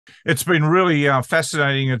It's been really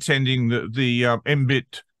fascinating attending the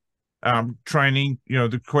MBIT training,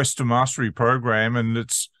 the Quest to Mastery program, and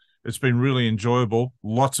it's been really enjoyable.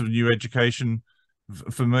 Lots of new education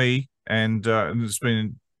for me, and it's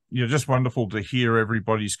been just wonderful to hear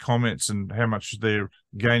everybody's comments and how much they're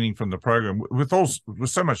gaining from the program with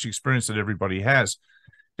so much experience that everybody has.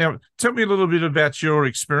 Now, tell me a little bit about your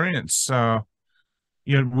experience,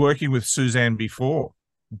 working with Suzanne before.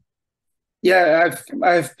 Yeah,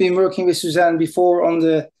 I've been working with Suzanne before on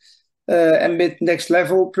the mBit Next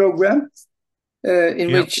Level program, in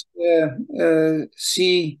Yep. which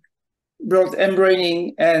she brought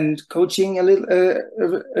mBraining and coaching a little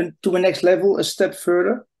to a next level, a step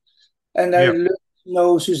further. And I Yep. learned to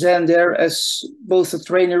know Suzanne there as both a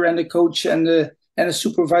trainer and a coach and a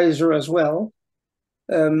supervisor as well,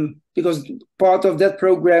 because part of that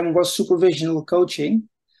program was supervisional coaching.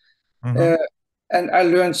 Mm-hmm. Uh, and I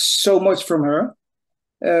learned so much from her.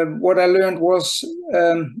 What I learned was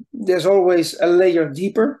there's always a layer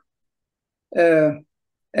deeper. Uh,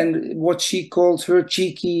 and what she called her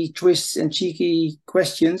cheeky twists and cheeky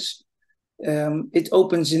questions, it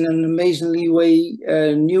opens in an amazingly way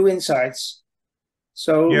new insights.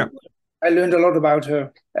 Yeah. So I learned a lot about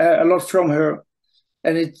her, a lot from her,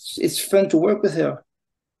 and it's fun to work with her.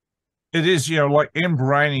 It is, like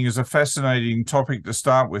mBraining is a fascinating topic to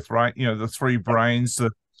start with, right? The three brains,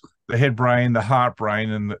 the head brain, the heart brain,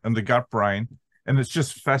 and the gut brain. And it's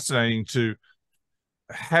just fascinating to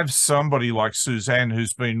have somebody like Suzanne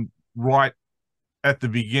who's been right at the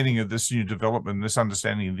beginning of this new development, this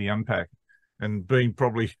understanding of the unpack, and being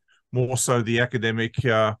probably more so the academic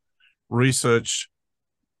research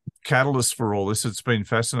catalyst for all this. It's been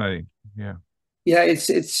fascinating. Yeah. Yeah,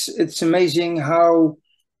 it's amazing how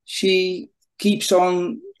she keeps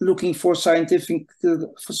on looking for scientific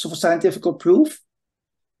proof,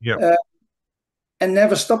 Yeah. and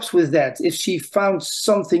never stops with that. If she found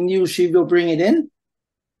something new, she will bring it in.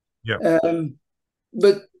 Yeah.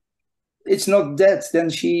 But it's not that. Then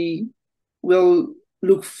she will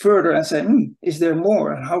look further and say, is there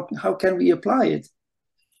more? And how can we apply it?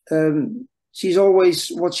 She's always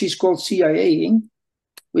what she's called CIAing,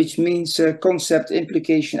 which means concept,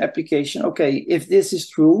 implication, application. Okay, if this is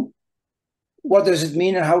true, what does it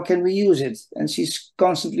mean and how can we use it? And she's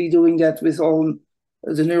constantly doing that with all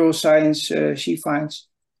the neuroscience she finds,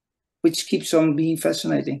 which keeps on being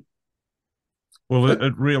fascinating. Well, But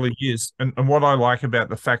it really is. And what I like about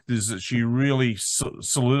the fact is that she really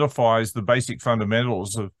solidifies the basic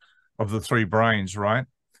fundamentals of the three brains, right?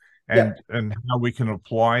 yeah, And how we can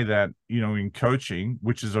apply that, in coaching,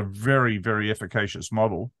 which is a very, very efficacious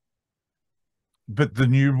model. But the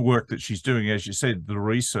new work that she's doing, as you said, the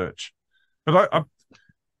research. But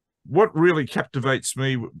what really captivates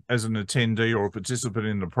me as an attendee or a participant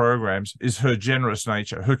in the programs is her generous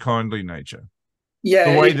nature, her kindly nature. The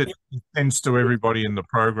yeah, way that she tends to everybody in the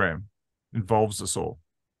program involves us all.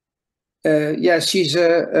 yeah. She's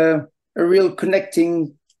a real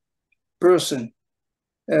connecting person.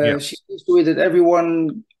 Yeah, She sees to it that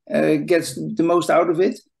everyone gets the most out of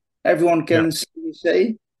it. Everyone yeah, can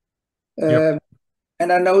say. yep. Um,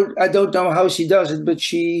 and I don't know how she does it, but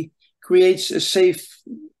she creates a safe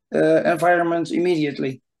environment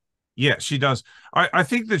immediately. Yeah, she does. I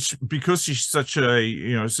think that because she's such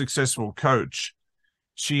a successful coach,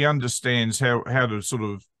 she understands how to sort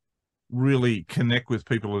of really connect with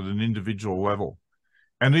people at an individual level.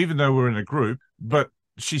 And even though we're in a group, but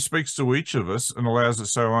she speaks to each of us and allows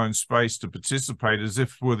us our own space to participate as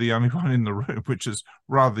if we're the only one in the room, which is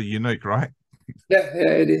rather unique, right? Yeah,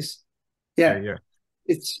 yeah, it is. Yeah, Yeah, yeah.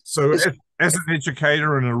 it's So it's as an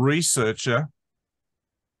educator and a researcher,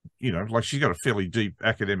 like she's got a fairly deep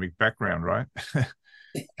academic background, right?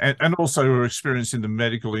 and also her experience in the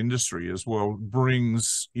medical industry as well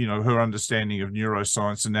brings, her understanding of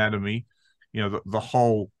neuroscience, anatomy, the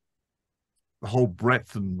whole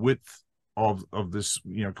breadth and width of this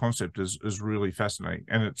concept is really fascinating,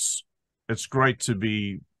 and it's great to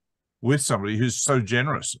be with somebody who's so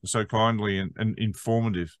generous, so kindly, and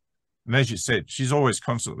informative. And as you said, she's always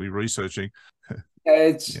constantly researching.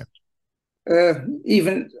 it's Yeah.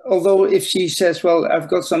 even although if she says, "Well, I've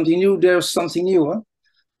got something new," there's something new.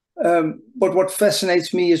 Huh? But what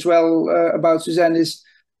fascinates me as well about Suzanne is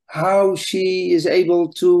how she is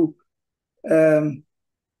able to um,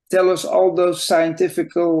 tell us all those scientific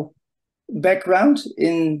background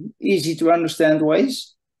in easy to understand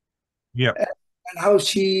ways, Yeah. and how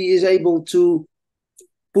she is able to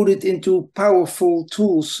put it into powerful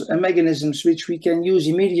tools and mechanisms which we can use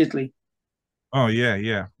immediately. Oh, yeah,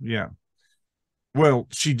 yeah, yeah. Well,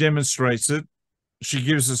 she demonstrates it. She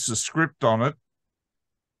gives us a script on it,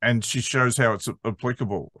 and she shows how it's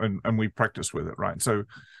applicable, and we practice with it, right? So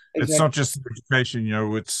Exactly. it's not just education,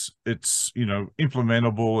 it's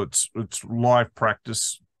implementable, it's live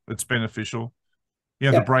practice, it's beneficial.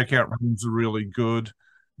 The breakout rooms are really good.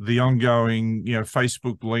 The ongoing,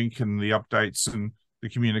 Facebook link and the updates and the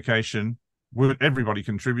communication, everybody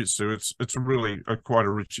contributes to. It's really quite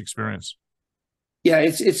a rich experience. Yeah,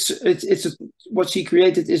 it's what she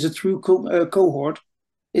created is a true cohort.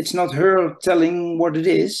 It's not her telling what it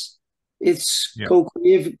is. It's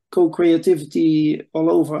co-creativity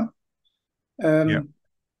all over.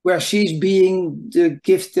 Where she's being the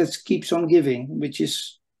gift that keeps on giving, which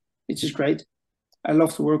is great. I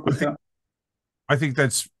love to work with her. I think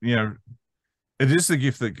that's, it is the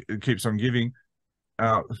gift that keeps on giving,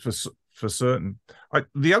 for certain.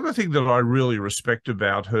 The other thing that I really respect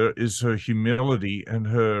about her is her humility and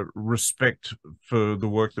her respect for the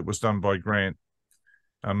work that was done by Grant,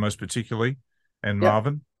 most particularly, and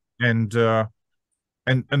Marvin. And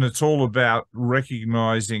it's all about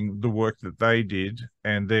recognizing the work that they did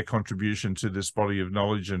and their contribution to this body of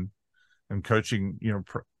knowledge and coaching,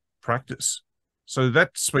 practice. So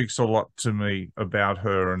that speaks a lot to me about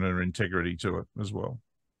her and her integrity to it as well.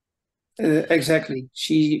 Exactly.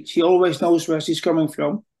 She always knows where she's coming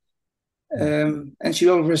from, and she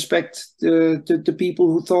will respect the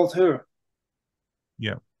people who taught her.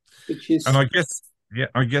 Yeah, which is, and I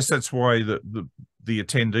guess that's why the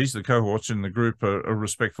attendees, the cohorts in the group are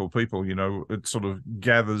respectful people. It sort of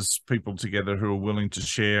gathers people together who are willing to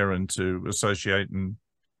share and to associate and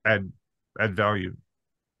add value.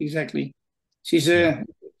 Exactly. She's a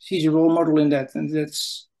role model in that, and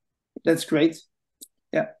that's great.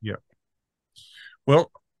 Yeah.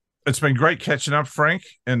 Well, it's been great catching up, Frank,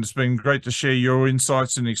 and it's been great to share your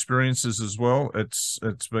insights and experiences as well. It's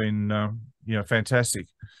been fantastic.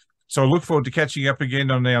 So I look forward to catching up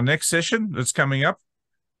again on our next session that's coming up.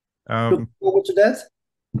 Look forward to that.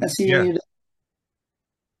 And see you then.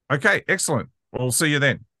 Okay, excellent. We'll see you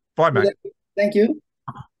then. Bye, mate. Thank you.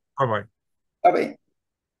 Bye-bye. Bye-bye.